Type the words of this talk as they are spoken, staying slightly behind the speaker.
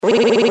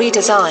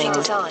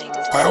Redesigned.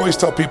 I always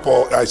tell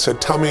people, I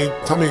said, tell me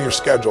your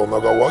schedule. And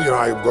they'll go, well,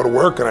 I go to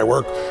work and I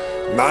work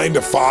 9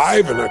 to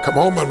 5 and I come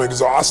home, I'm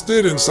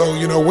exhausted. And so,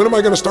 when am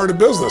I going to start a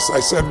business? I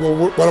said,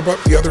 well, what about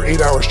the other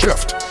 8-hour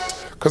shift?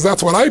 Because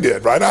that's what I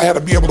did, right? I had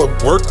to be able to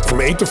work from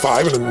 8 to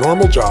 5 in a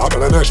normal job.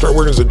 And then I started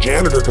working as a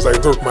janitor because I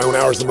worked my own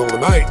hours in the middle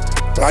of the night.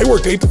 But I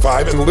worked 8 to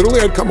 5 and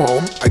literally I'd come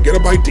home, I'd get a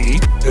bite to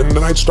eat, and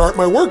then I'd start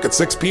my work at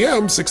 6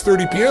 p.m.,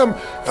 6:30 p.m.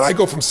 And I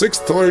go from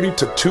 6:30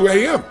 to 2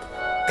 a.m.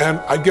 And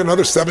I'd get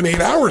another 7-8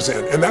 hours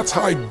in. And that's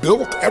how I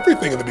built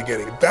everything in the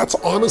beginning. That's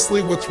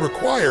honestly what's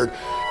required.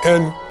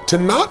 And to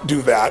not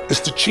do that is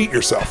to cheat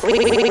yourself.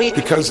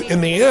 Because in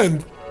the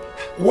end,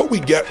 what we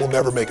get will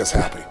never make us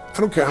happy. I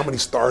don't care how many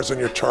stars on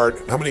your chart,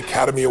 how many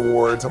Academy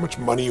Awards, how much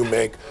money you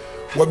make.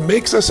 What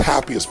makes us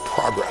happy is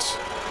progress.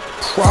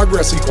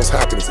 Progress equals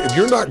happiness. If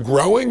you're not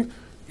growing,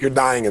 you're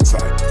dying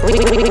inside.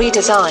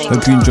 Redesigned.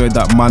 Hope you enjoyed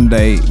that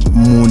Monday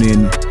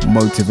morning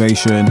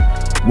motivation.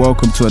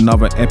 Welcome to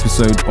another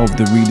episode of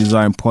the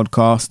Redesign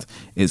Podcast.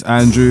 It's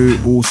Andrew,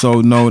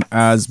 also known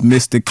as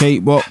Mr.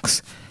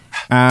 Catebox,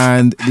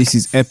 and this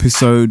is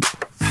episode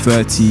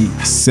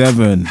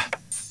 37.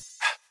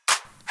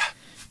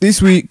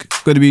 This week,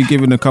 going to be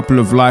giving a couple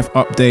of life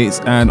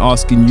updates and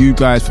asking you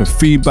guys for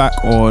feedback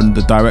on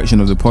the direction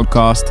of the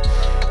podcast.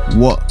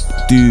 What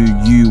do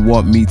you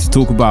want me to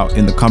talk about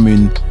in the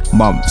coming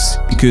months?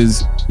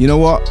 Because you know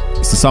what?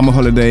 It's the summer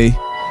holiday.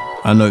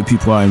 I know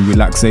people are in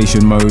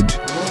relaxation mode.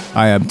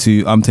 I am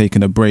too. I'm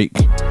taking a break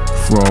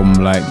from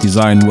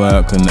design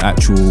work and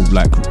actual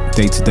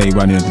day-to-day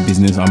running of the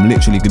business. I'm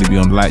literally going to be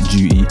on light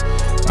duty.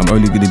 I'm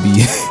only going to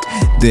be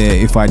there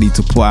if I need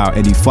to put out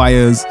any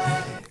fires.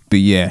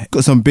 But yeah,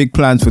 got some big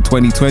plans for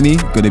 2020.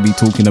 Going to be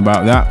talking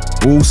about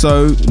that.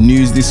 Also,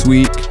 news this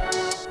week.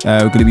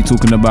 We're going to be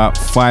talking about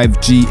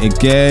 5G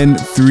again.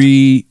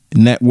 3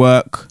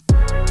 network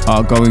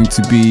are going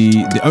to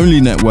be the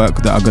only network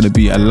that are going to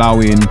be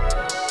allowing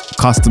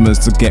customers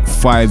to get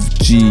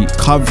 5G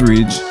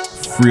coverage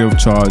free of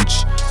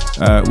charge.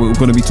 We're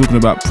going to be talking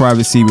about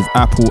privacy with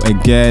Apple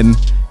again.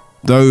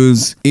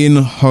 Those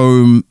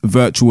in-home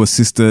virtual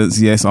assistants.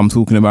 Yes, I'm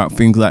talking about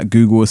things like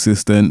Google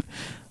Assistant,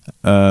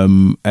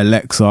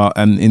 Alexa,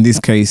 and in this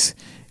case,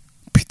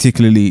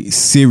 particularly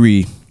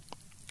Siri,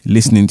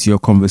 listening to your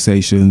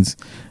conversations.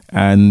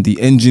 And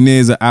the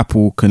engineers at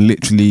Apple can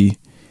literally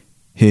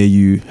hear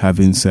you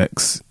having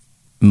sex.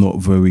 Not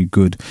very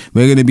good.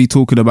 We're going to be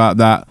talking about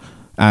that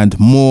and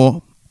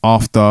more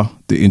after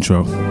the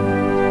intro.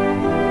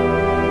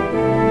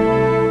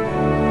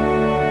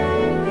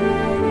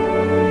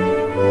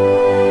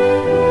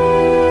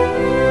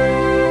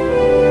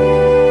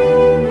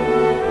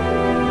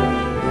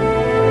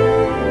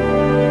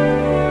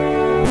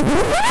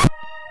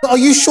 Are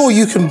you sure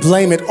you can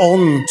blame it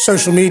on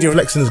social media?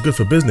 Flexing is good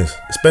for business.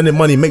 Spending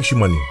money makes you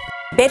money.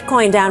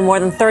 Bitcoin down more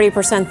than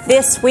 30%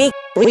 this week.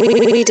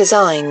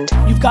 Redesigned.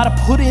 You've got to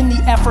put in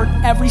the effort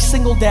every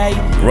single day.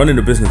 Running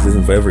a business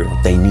isn't for everyone.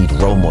 They need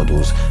role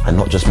models and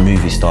not just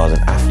movie stars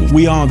and athletes.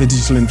 We are the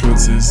digital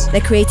influencers.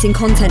 They're creating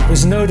content.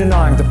 There's no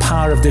denying the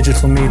power of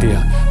digital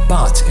media,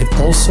 but it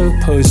also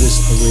poses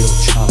a real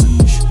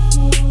challenge.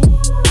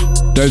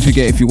 Don't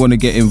forget, if you want to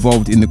get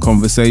involved in the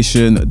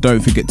conversation, don't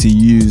forget to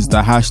use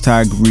the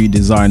hashtag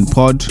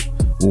RedesignPod,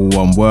 all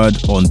one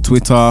word, on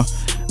Twitter.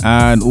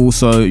 And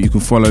also you can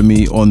follow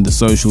me on the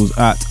socials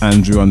at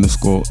Andrew_CBX.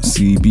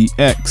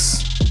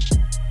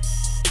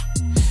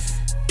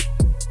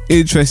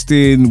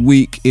 Interesting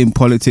week in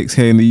politics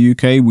here in the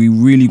UK. We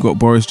really got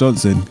Boris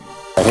Johnson.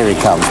 Here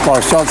he comes.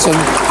 Boris Johnson,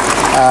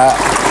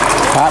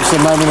 perhaps the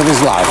moment of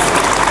his life.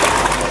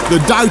 The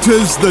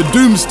doubters, the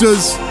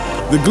doomsters,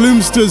 the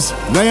gloomsters,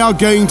 they are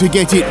going to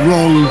get it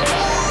wrong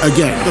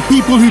again. The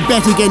people who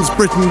bet against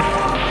Britain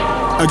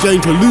are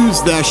going to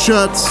lose their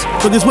shirts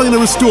because we're going to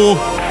restore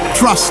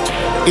trust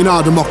in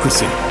our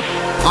democracy.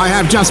 I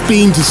have just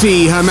been to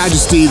see Her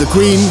Majesty the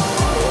Queen,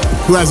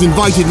 who has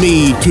invited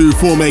me to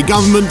form a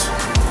government,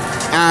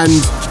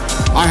 and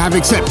I have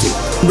accepted.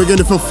 We're going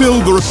to fulfil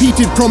the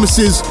repeated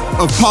promises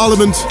of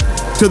Parliament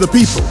to the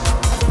people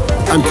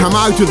and come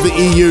out of the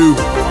EU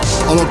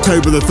on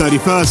October the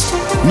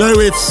 31st. No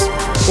ifs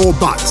or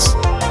buts.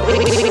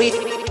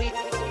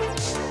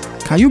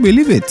 Can you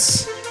believe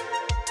it?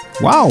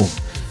 Wow.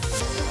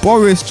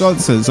 Boris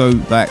Johnson, so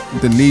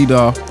the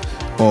leader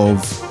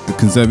of the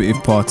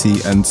Conservative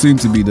Party and soon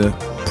to be the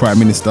Prime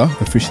Minister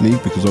officially,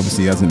 because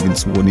obviously he hasn't been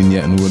sworn in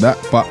yet and all that,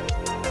 but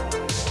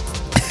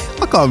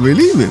I can't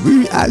believe it.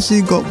 We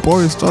actually got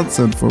Boris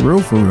Johnson for real.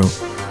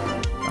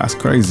 That's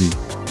crazy.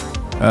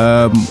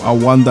 I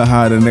wonder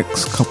how the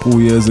next couple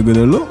of years are going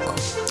to look.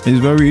 It's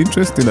very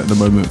interesting at the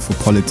moment for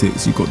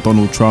politics. You've got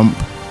Donald Trump.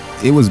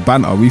 It was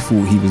banter. We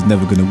thought he was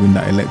never going to win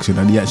that election,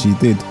 and he actually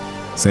did.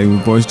 Same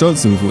with Boris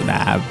Johnson. We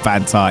thought,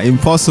 banter,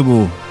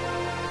 impossible.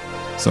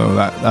 So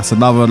that's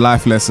another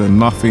life lesson.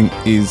 Nothing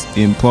is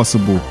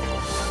impossible.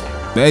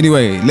 But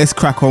anyway, let's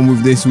crack on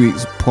with this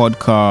week's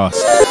podcast.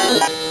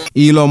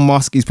 Elon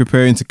Musk is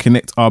preparing to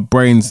connect our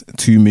brains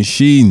to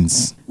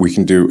machines. We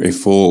can do a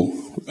full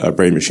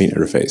brain-machine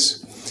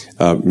interface,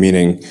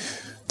 meaning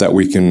that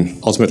we can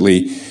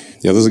ultimately,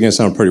 this is going to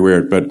sound pretty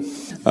weird, but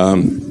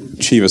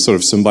achieve a sort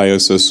of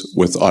symbiosis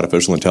with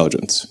artificial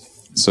intelligence.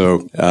 So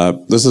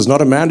this is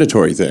not a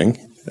mandatory thing.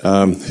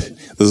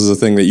 This is a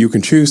thing that you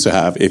can choose to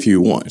have if you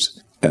want.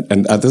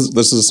 And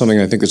this is something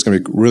I think that's going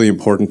to be really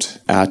important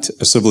at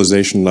a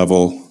civilization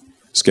level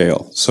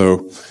scale.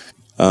 So,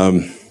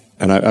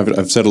 and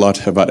I've said a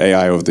lot about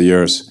AI over the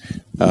years,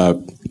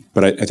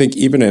 but I think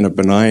even in a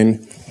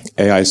benign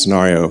AI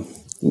scenario,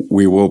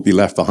 we will be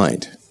left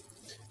behind.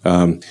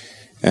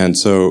 And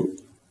so,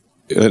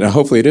 and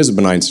hopefully it is a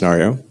benign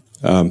scenario,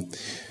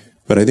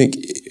 but I think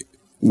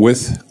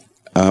with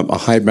a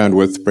high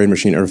bandwidth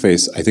brain-machine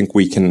interface, I think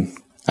we can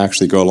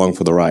actually go along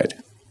for the ride.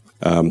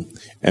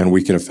 And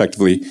we can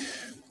effectively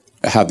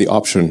have the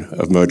option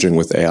of merging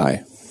with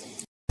AI.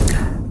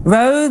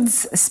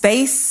 Roads,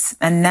 space,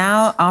 and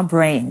now our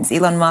brains.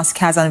 Elon Musk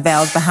has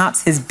unveiled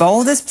perhaps his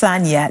boldest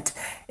plan yet,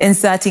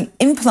 inserting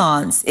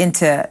implants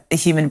into the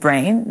human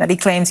brain that he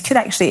claims could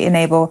actually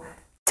enable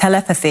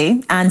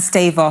telepathy and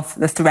stave off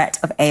the threat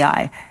of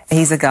AI.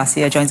 Ahiza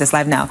Garcia joins us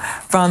live now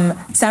from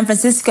San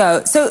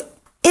Francisco. So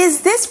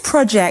is this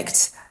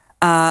project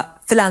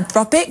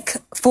philanthropic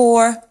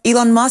for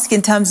Elon Musk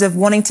in terms of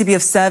wanting to be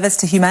of service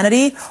to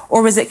humanity,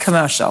 or is it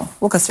commercial?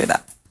 Walk us through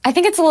that. I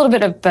think it's a little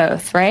bit of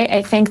both, right?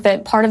 I think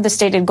that part of the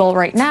stated goal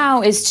right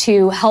now is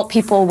to help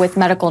people with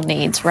medical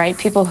needs, right?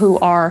 People who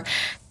are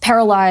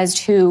paralyzed,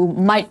 who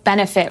might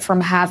benefit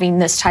from having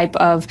this type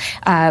of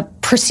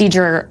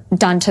procedure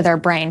done to their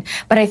brain.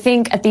 But I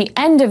think at the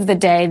end of the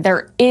day,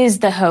 there is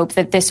the hope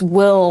that this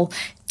will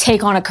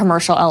take on a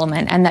commercial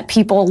element and that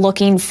people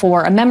looking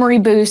for a memory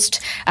boost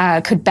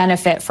could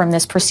benefit from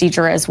this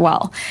procedure as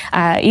well.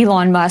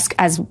 Elon Musk,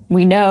 as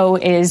we know,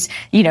 is,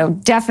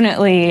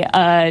 definitely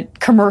a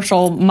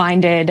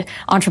commercial-minded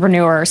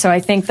entrepreneur. So I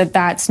think that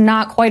that's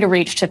not quite a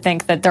reach to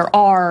think that there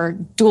are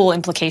dual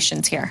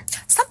implications here.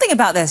 Something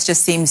about this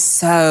just seems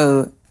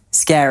so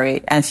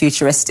scary and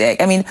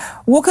futuristic. I mean,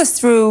 walk us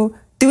through,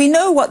 do we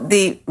know what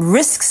the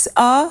risks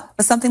are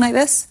for something like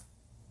this?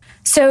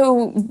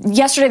 So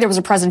yesterday there was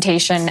a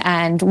presentation,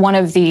 and one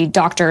of the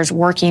doctors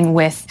working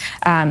with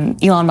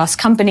Elon Musk's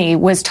company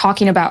was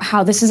talking about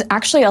how this is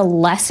actually a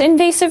less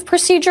invasive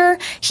procedure.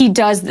 He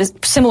does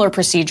similar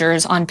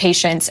procedures on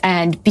patients,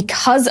 and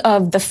because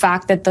of the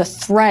fact that the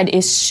thread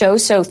is so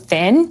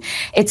thin,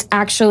 it's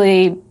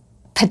actually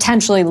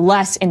potentially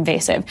less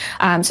invasive.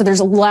 So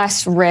there's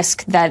less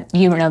risk that,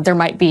 there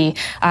might be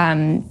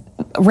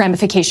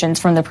ramifications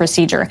from the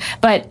procedure.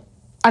 But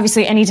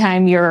obviously,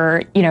 anytime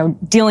you're,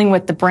 dealing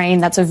with the brain,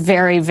 that's a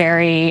very,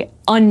 very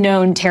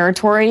unknown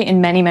territory in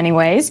many, many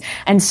ways.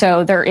 And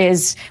so there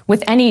is,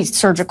 with any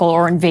surgical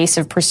or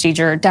invasive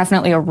procedure,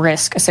 definitely a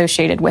risk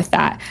associated with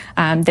that,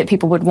 that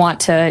people would want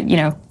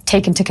to,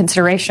 take into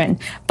consideration.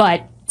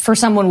 But for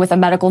someone with a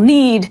medical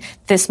need,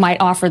 this might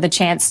offer the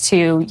chance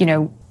to,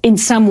 in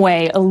some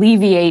way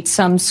alleviate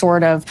some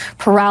sort of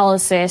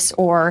paralysis,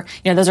 or,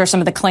 those are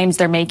some of the claims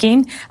they're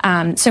making.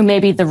 So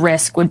maybe the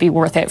risk would be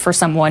worth it for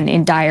someone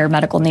in dire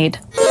medical need.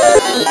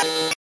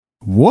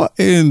 What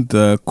in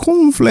the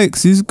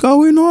cornflakes is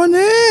going on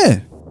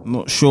here?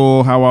 Not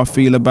sure how I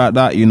feel about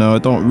that. I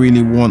don't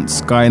really want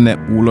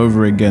Skynet all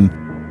over again.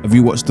 Have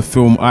you watched the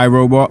film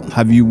iRobot?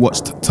 Have you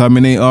watched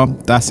Terminator?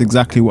 That's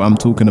exactly what I'm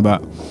talking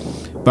about.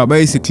 But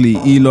basically,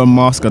 Elon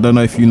Musk, I don't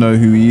know if you know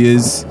who he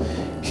is.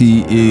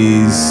 He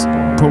is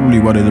probably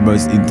one of the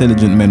most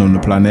intelligent men on the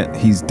planet.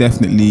 He's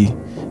definitely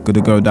going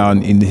to go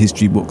down in the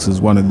history books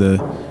as one of the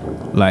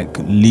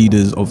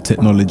leaders of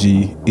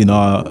technology in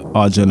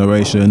our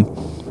generation.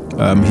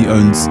 He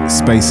owns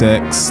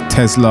SpaceX,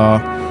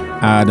 Tesla,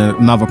 and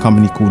another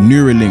company called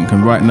Neuralink.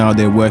 And right now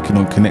they're working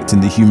on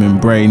connecting the human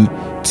brain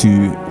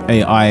to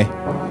AI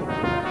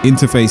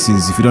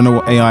interfaces. If you don't know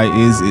what AI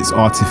is, it's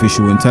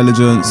artificial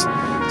intelligence.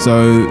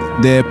 So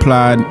their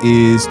plan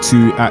is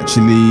to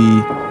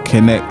actually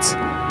connect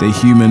the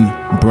human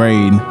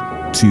brain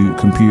to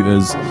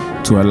computers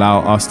to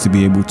allow us to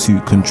be able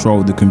to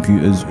control the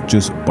computers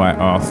just by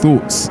our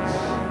thoughts.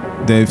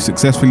 They've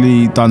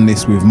successfully done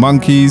this with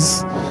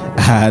monkeys,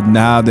 and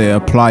now they're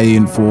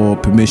applying for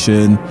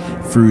permission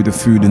through the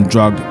Food and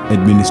Drug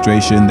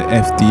Administration, the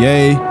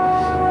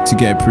FDA, to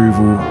get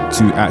approval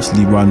to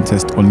actually run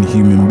tests on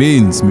human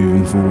beings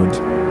moving forward.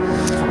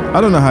 I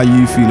don't know how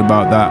you feel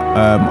about that.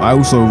 I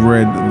also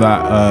read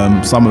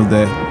that some of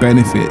the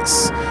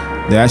benefits,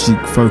 they're actually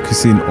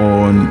focusing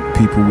on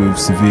people with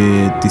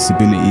severe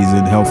disabilities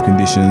and health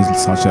conditions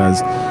such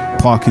as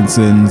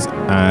Parkinson's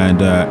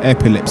and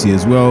epilepsy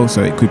as well.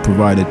 So it could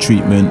provide a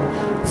treatment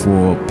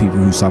for people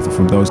who suffer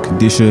from those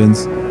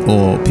conditions,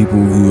 or people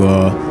who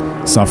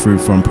are suffering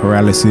from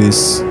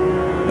paralysis.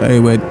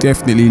 Hey, we're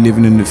definitely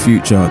living in the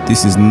future.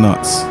 This is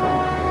nuts.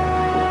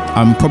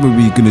 I'm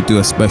probably going to do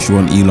a special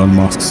on Elon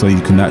Musk so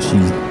you can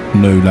actually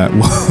know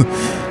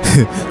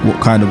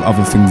what kind of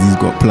other things he's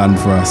got planned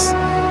for us.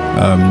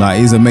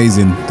 It is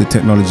amazing, the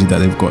technology that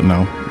they've got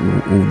now,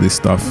 all this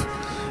stuff.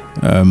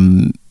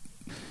 And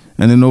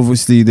then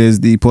obviously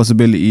there's the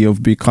possibility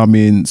of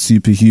becoming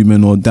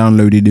superhuman or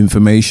downloaded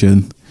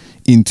information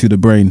into the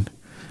brain.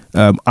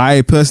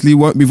 I personally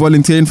won't be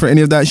volunteering for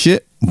any of that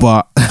shit,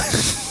 but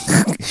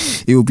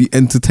it will be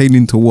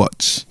entertaining to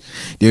watch.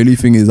 The only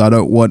thing is I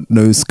don't want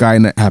no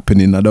Skynet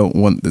happening. I don't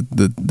want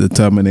the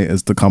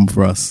Terminators to come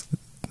for us.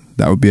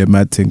 That would be a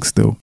mad thing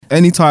still.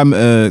 Anytime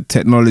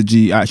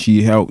technology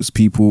actually helps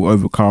people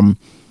overcome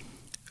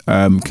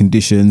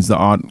conditions that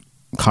aren't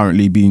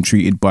currently being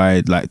treated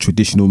by like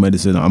traditional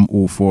medicine, I'm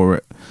all for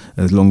it,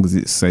 as long as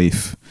it's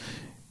safe.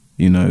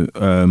 You know,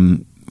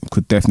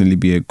 could definitely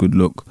be a good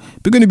look.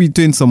 We're going to be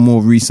doing some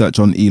more research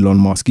on Elon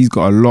Musk. He's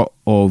got a lot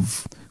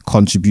of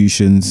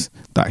contributions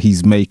that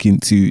he's making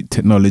to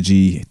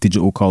technology,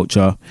 digital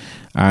culture,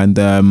 and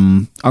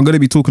I'm going to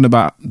be talking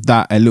about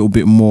that a little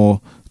bit more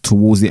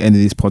towards the end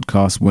of this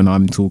podcast when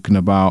I'm talking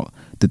about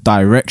the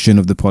direction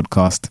of the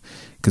podcast,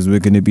 because we're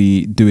going to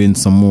be doing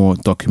some more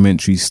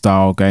documentary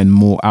style, going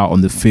more out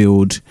on the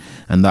field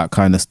and that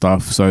kind of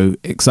stuff. So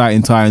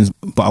exciting times,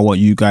 but I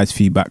want you guys'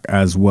 feedback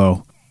as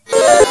well.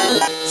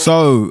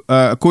 So,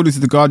 according to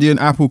The Guardian,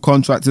 Apple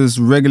contractors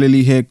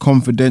regularly hear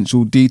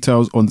confidential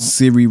details on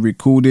Siri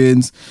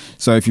recordings.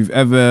 So if you've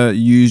ever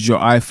used your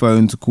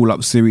iPhone to call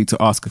up Siri to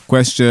ask a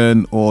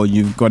question, or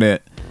you've got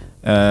it,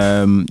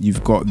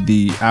 you've got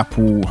the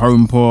Apple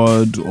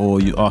HomePod, or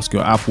you ask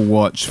your Apple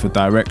Watch for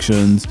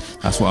directions,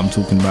 that's what I'm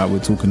talking about. We're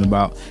talking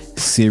about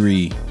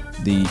Siri,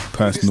 the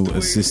personal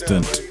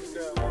assistant.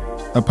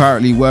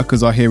 Apparently,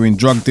 workers are hearing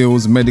drug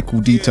deals,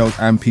 medical details,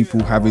 and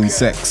people having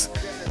sex,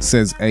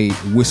 says a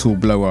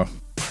whistleblower.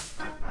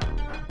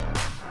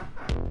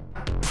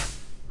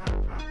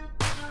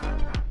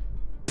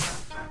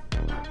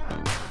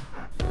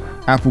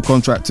 Apple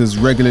contractors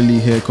regularly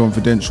hear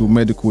confidential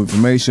medical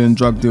information,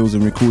 drug deals,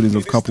 and recordings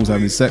of couples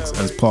having sex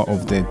as part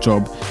of their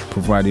job,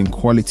 providing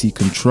quality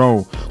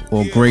control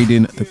or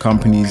grading the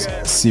company's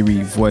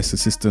Siri voice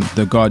assistant,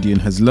 The Guardian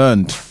has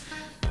learned.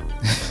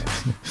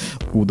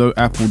 Although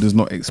Apple does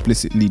not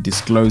explicitly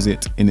disclose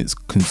it in its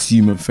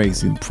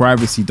consumer-facing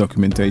privacy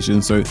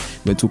documentation, so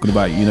we're talking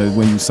about, you know,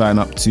 when you sign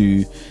up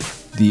to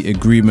the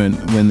agreement,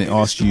 when they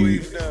ask you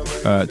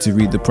to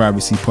read the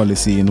privacy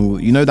policy and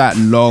all, you know, that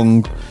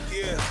long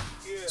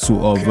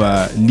sort of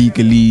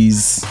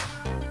legalese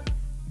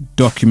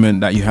document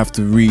that you have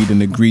to read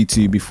and agree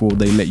to before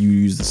they let you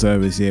use the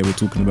service. Yeah, we're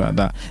talking about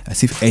that,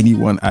 as if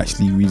anyone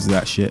actually reads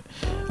that shit.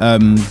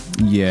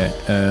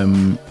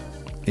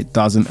 It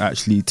doesn't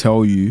actually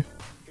tell you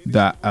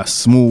that a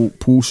small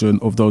portion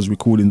of those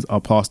recordings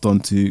are passed on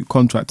to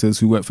contractors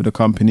who work for the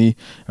company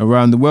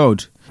around the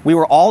world. We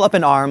were all up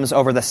in arms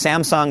over the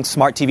Samsung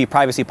Smart TV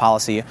privacy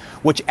policy,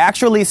 which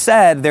actually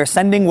said they're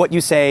sending what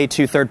you say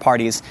to third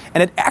parties.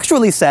 And it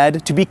actually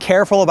said to be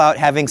careful about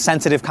having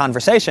sensitive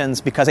conversations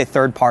because a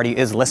third party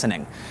is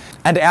listening.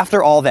 And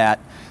after all that,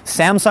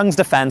 Samsung's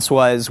defense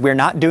was, we're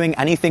not doing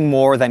anything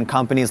more than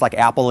companies like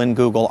Apple and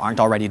Google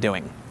aren't already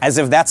doing. As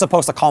if that's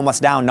supposed to calm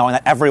us down, knowing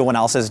that everyone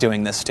else is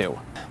doing this too.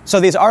 So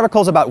these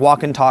articles about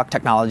walk and talk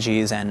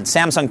technologies and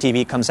Samsung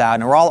TV comes out,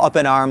 and we're all up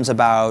in arms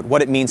about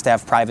what it means to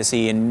have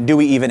privacy and do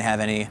we even have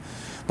any.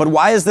 But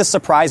why is this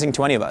surprising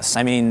to any of us?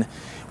 I mean,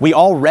 we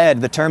all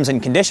read the terms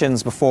and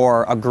conditions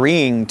before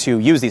agreeing to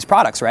use these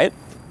products, right?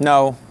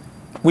 No,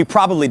 we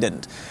probably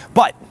didn't.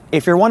 But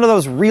if you're one of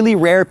those really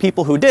rare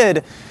people who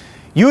did,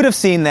 you would have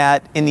seen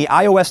that in the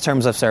iOS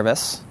terms of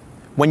service,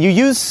 when you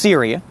use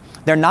Siri,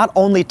 they're not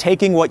only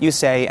taking what you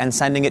say and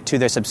sending it to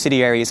their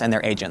subsidiaries and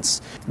their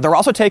agents. They're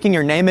also taking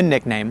your name and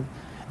nickname,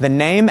 the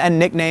name and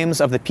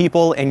nicknames of the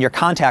people in your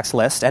contacts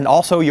list, and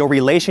also your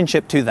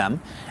relationship to them.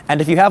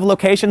 And if you have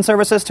location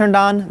services turned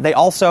on, they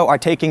also are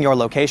taking your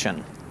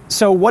location.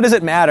 So what does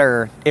it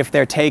matter if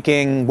they're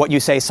taking what you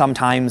say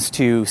sometimes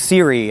to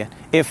Siri,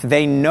 if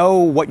they know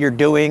what you're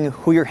doing,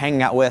 who you're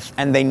hanging out with,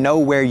 and they know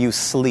where you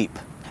sleep?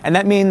 And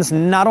that means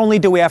not only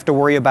do we have to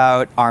worry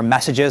about our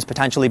messages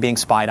potentially being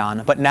spied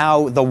on, but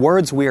now the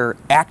words we're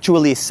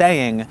actually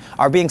saying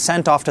are being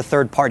sent off to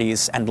third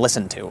parties and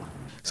listened to.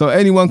 So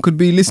anyone could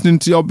be listening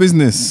to your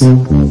business.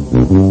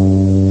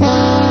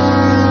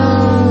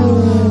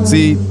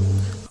 See,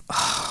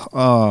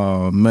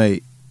 oh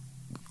mate,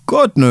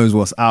 God knows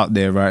what's out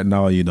there right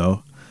now, you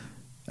know.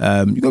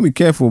 You gotta be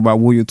careful about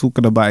what you're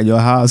talking about in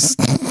your house.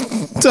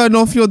 Turn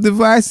off your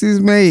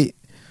devices, mate.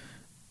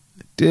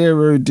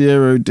 Dear, oh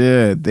dear, oh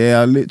dear. They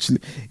are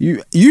literally...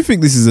 You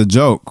think this is a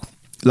joke.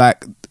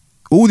 Like,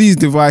 all these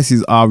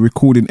devices are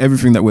recording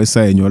everything that we're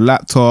saying. Your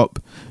laptop,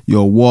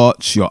 your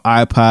watch, your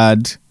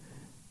iPad.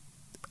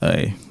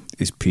 Hey,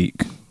 it's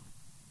peak.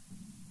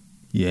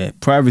 Yeah,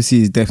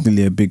 privacy is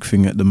definitely a big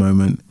thing at the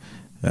moment.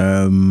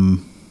 Oh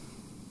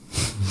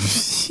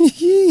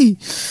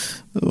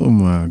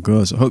my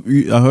gosh. I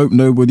hope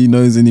nobody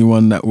knows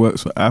anyone that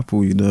works for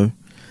Apple, you know,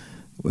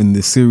 in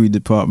the Siri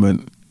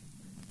department.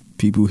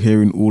 People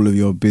hearing all of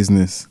your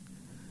business.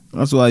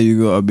 That's why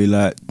you gotta be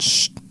like,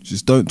 shh,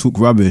 just don't talk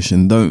rubbish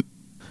and don't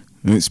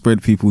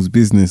spread people's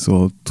business,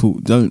 or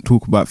don't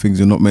talk about things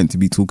you're not meant to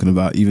be talking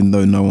about, even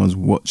though no one's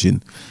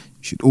watching. You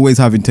should always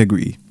have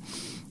integrity.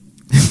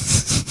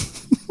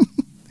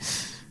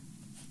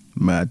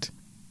 Mad.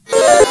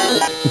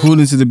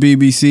 According to the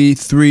BBC,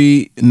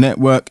 3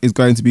 Network is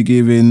going to be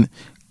giving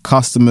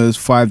customers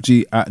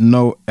 5G at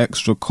no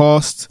extra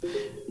cost.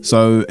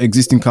 So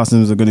existing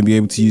customers are going to be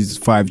able to use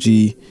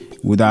 5G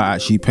without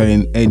actually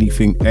paying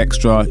anything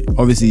extra.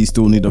 Obviously, you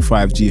still need a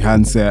 5G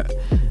handset.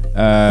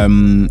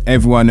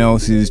 Everyone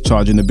else is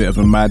charging a bit of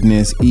a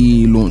madness.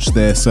 EE launched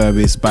their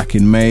service back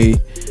in May,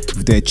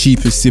 with their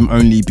cheapest SIM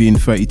only being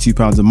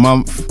 £32 a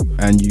month,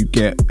 and you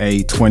get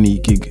a 20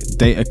 gig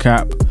data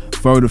cap.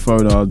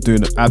 Vodafone are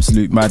doing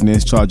absolute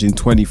madness, charging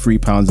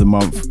 £23 a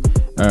month,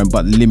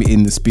 but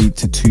limiting the speed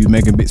to 2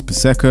 megabits per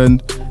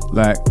second.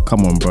 Like,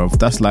 come on, bro.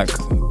 That's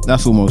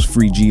almost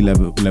 3G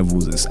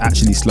levels. It's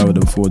actually slower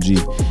than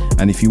 4G.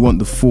 And if you want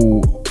the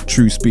full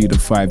true speed of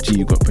 5G,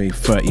 you've got to pay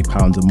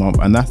 £30 a month.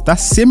 And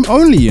that's SIM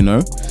only, you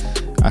know.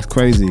 That's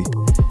crazy.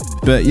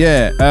 But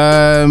yeah,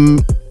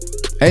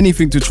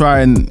 anything to try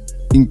and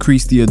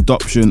increase the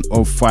adoption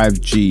of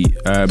 5G.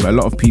 A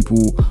lot of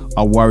people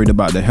are worried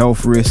about the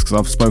health risks.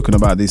 I've spoken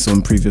about this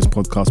on previous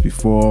podcasts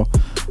before.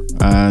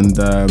 And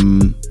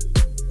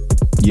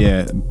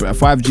yeah,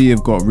 5G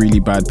have got really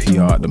bad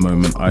PR at the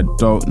moment. I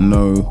don't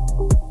know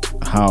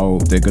how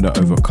they're going to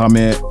overcome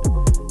it.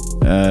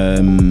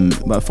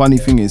 But the funny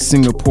thing is,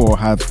 Singapore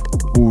have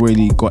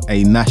already got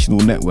a national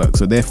network,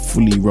 so they're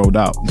fully rolled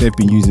out. They've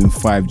been using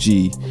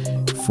 5G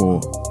for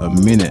a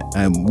minute,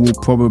 and we'll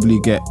probably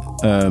get,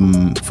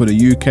 for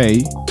the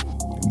UK,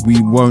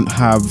 we won't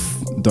have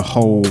the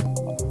whole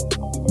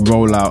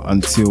rollout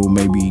until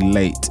maybe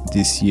late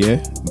this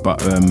year.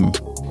 But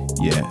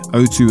yeah,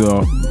 O2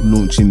 are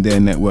launching their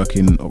network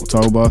in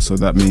October, so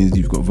that means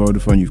you've got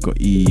Vodafone, you've got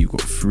EE, you've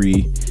got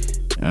Free,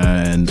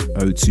 and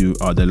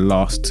O2 are the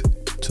last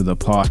to the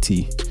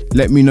party.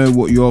 Let me know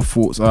what your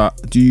thoughts are.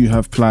 Do you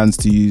have plans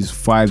to use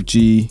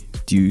 5G?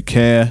 Do you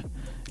care?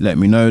 Let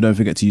me know. Don't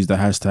forget to use the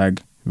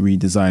hashtag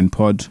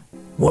RedesignPod.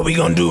 What we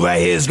gonna do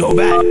right here is go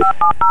back,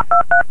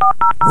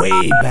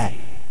 way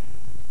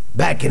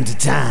back into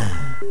time.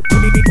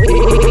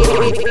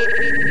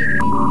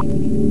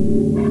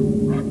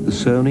 The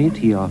Sony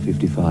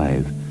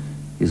TR-55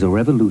 is a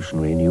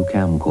revolutionary new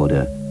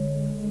camcorder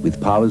with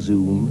power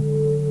zoom,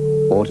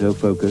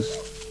 autofocus,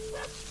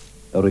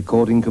 a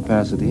recording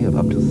capacity of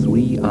up to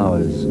 3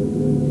 hours,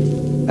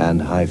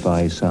 and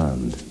hi-fi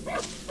sound.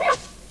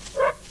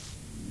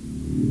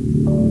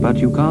 But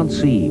you can't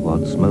see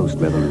what's most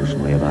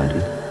revolutionary about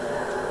it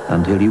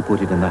until you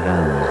put it in the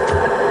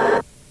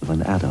hands of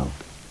an adult.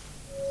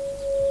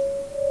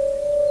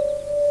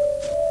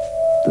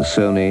 The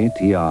Sony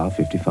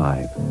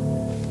TR-55,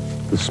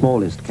 the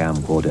smallest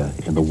camcorder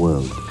in the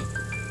world.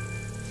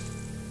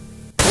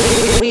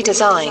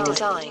 Redesigned.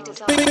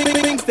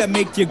 Things that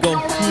make you go,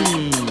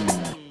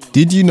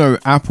 Did you know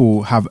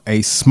Apple have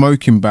a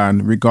smoking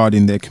ban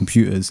regarding their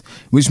computers?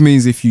 Which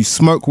means if you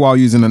smoke while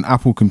using an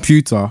Apple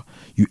computer,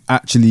 you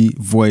actually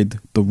void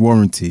the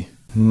warranty.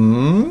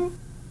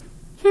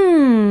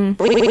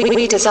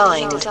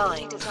 Redesigned.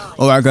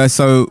 Alright guys,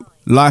 so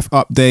life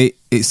update.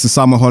 It's the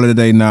summer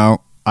holiday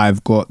now.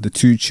 I've got the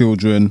 2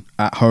 children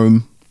at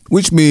home,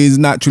 which means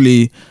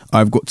naturally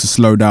I've got to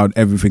slow down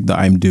everything that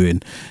I'm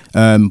doing.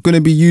 Going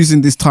to be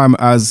using this time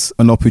as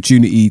an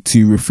opportunity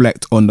to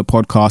reflect on the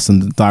podcast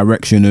and the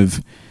direction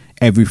of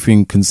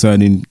everything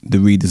concerning the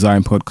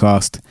Redesign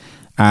podcast.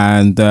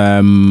 And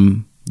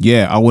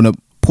yeah, I want to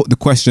put the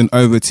question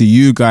over to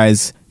you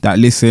guys that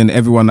listen,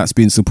 everyone that's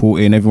been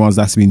supporting, everyone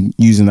that's been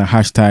using the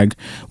hashtag.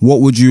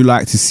 What would you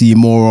like to see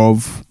more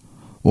of,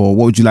 or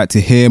what would you like to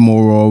hear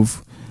more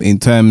of in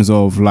terms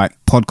of like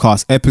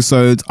podcast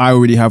episodes? I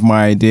already have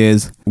my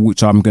ideas,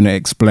 which I'm going to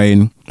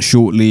explain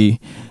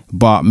shortly.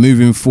 But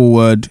moving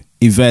forward,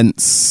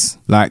 events,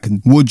 like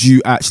would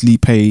you actually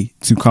pay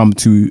to come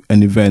to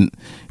an event,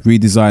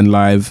 Redesign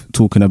Live,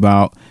 talking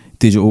about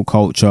digital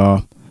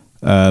culture,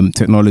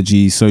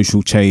 technology,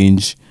 social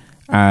change,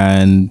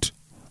 and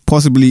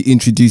possibly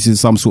introducing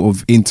some sort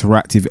of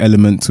interactive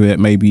element to it,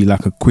 maybe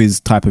like a quiz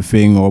type of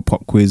thing, or a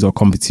pop quiz or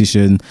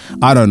competition.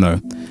 I don't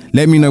know.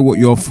 Let me know what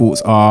your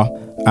thoughts are,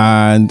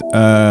 and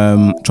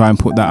try and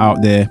put that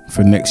out there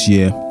for next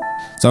year.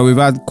 So we've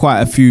had quite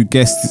a few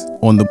guests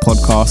on the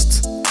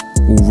podcast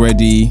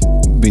already.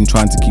 Been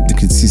trying to keep the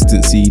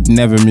consistency,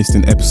 never missed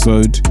an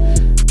episode.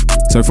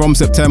 So from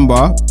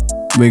September,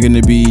 we're going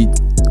to be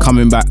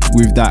coming back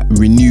with that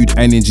renewed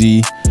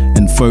energy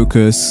and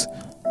focus,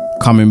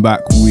 coming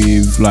back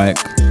with like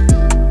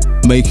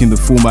making the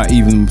format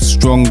even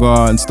stronger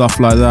and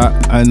stuff like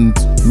that, and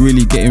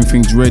really getting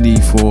things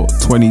ready for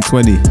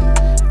 2020,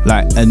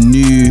 like a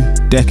new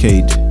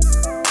decade.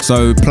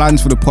 So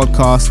plans for the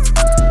podcast,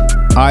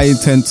 I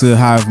intend to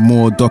have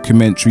more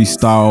documentary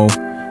style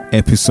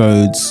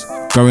episodes,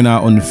 going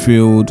out on the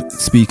field,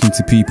 speaking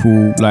to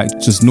people, like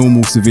just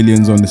normal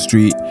civilians on the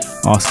street,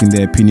 asking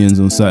their opinions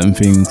on certain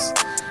things.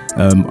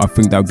 I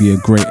think that would be a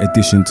great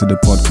addition to the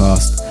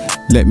podcast.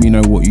 Let me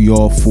know what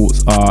your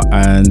thoughts are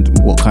and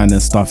what kind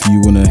of stuff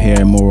you want to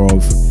hear more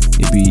of.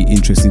 It'd be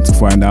interesting to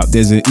find out.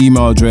 There's an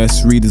email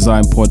address,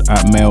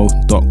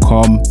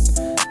 redesignpod@mail.com.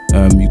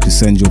 You can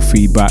send your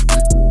feedback,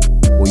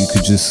 or you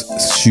could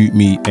just shoot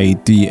me a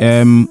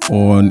DM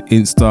on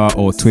Insta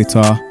or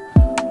Twitter.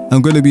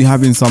 I'm going to be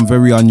having some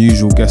very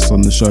unusual guests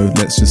on the show.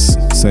 Let's just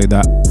say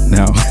that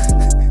now.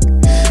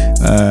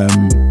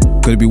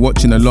 Going to be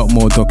watching a lot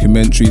more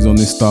documentaries on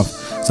this stuff,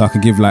 so I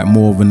can give like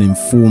more of an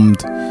informed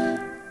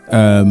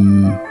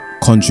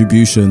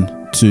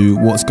contribution to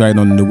what's going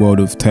on in the world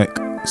of tech,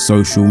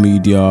 social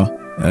media,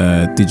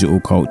 digital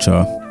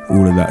culture,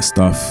 all of that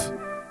stuff.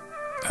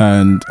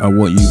 And I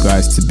want you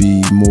guys to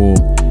be more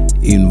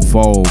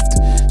involved.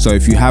 So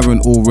if you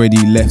haven't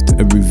already left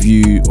a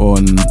review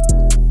on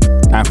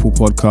Apple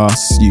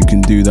Podcasts, you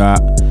can do that.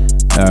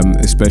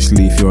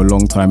 Especially if you're a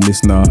long time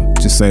listener,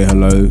 just say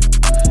hello,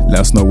 let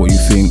us know what you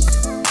think.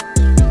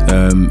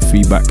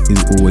 Feedback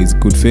is always a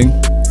good thing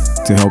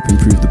to help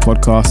improve the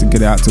podcast and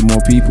get it out to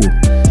more people.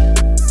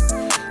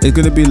 There's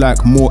going to be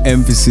like more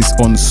emphasis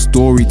on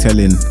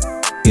storytelling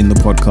in the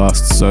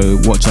podcast, so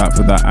watch out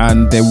for that.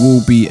 And there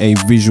will be a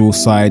visual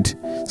side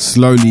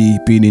slowly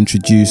being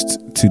introduced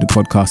to the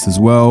podcast as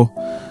well.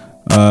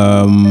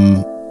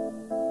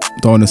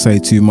 Don't want to say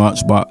too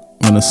much, but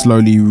I'm going to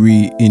slowly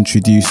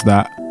reintroduce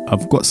that.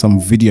 I've got some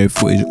video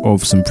footage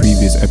of some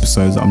previous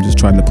episodes that I'm just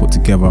trying to put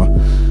together.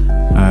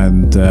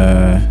 And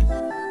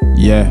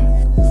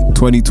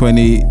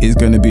 2020 is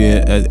going to be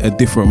a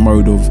different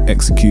mode of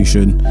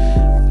execution.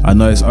 I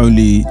know it's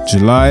only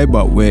July,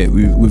 but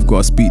we've got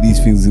to speak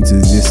these things into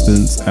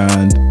existence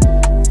and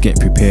get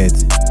prepared.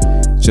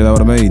 Do you know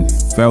what I mean?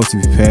 Fail to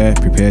prepare,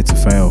 prepare to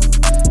fail.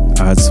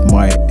 As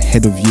my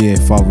head of year,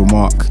 Father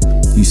Mark,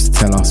 used to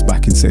tell us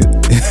back in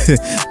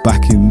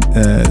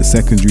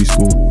secondary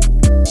school.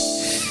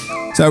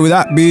 So with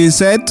that being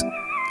said,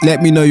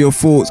 let me know your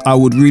thoughts. I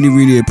would really,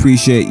 really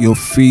appreciate your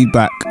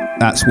feedback.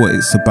 That's what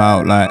it's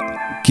about, like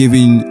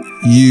giving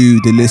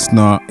you, the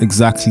listener,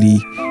 exactly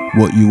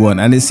what you want.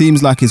 And it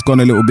seems like it's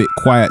gone a little bit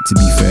quiet, to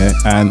be fair.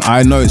 And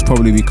I know it's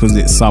probably because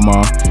it's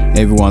summer.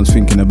 Everyone's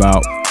thinking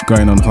about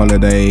going on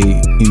holiday,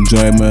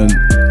 enjoyment,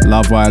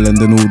 Love Island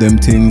and all them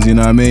things, you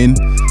know what I mean?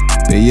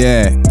 But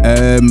yeah,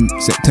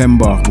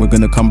 September, we're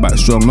going to come back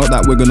strong. Not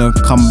that we're going to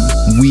come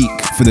weak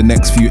for the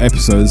next few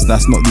episodes.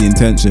 That's not the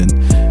intention.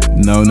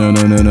 No.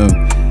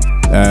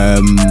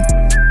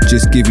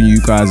 Just giving you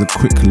guys a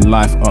quick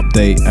life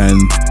update and,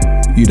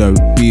 you know,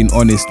 being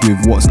honest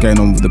with what's going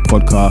on with the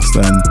podcast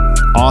and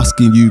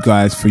asking you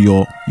guys for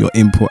your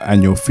input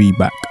and your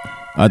feedback.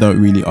 I don't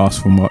really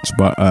ask for much,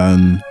 but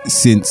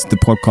since the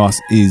podcast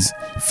is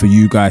for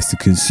you guys to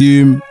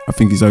consume, I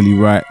think it's only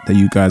right that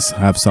you guys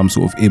have some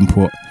sort of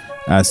input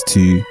as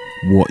to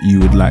what you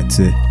would like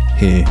to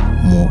hear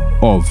more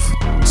of.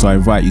 So I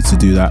invite you to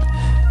do that.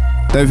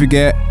 Don't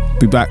forget,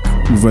 be back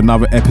with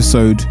another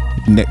episode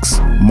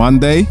next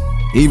Monday.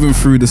 Even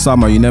through the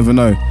summer, you never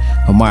know.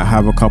 I might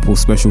have a couple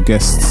special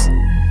guests.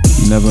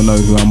 You never know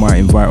who I might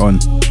invite on.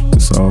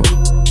 So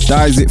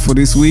that is it for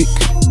this week.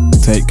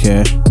 Take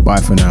care. Bye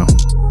for now.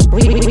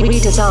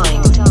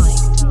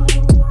 Redesigned.